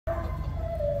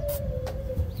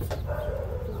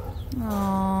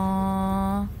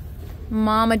Aww.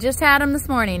 Mama just had him this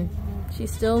morning.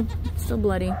 She's still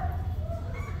bloody.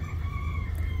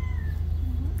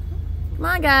 Come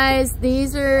on, guys.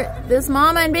 This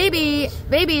mama and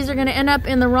babies are gonna end up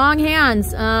in the wrong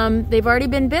hands. They've already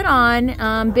been bid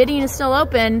on. Bidding is still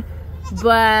open,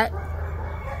 but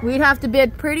we'd have to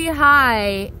bid pretty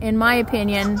high, in my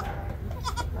opinion,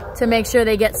 to make sure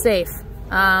they get safe.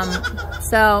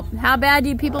 So how bad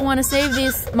do people want to save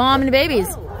these mom and babies?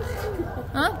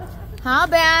 Huh? How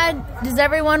bad does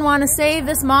everyone want to save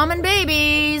this mom and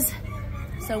babies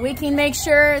so we can make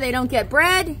sure they don't get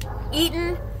bred,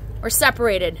 eaten, or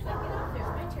separated?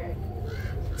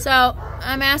 So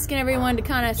I'm asking everyone to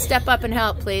kind of step up and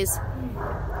help, please.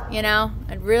 You know,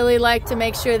 I'd really like to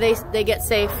make sure they get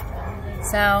safe.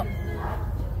 So,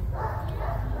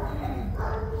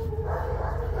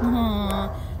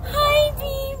 hi,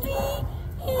 baby.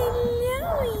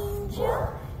 Hello,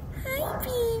 Angel. Hi,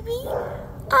 baby.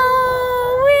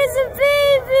 Oh, where's the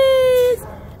babies?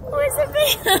 Where's the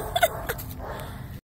baby?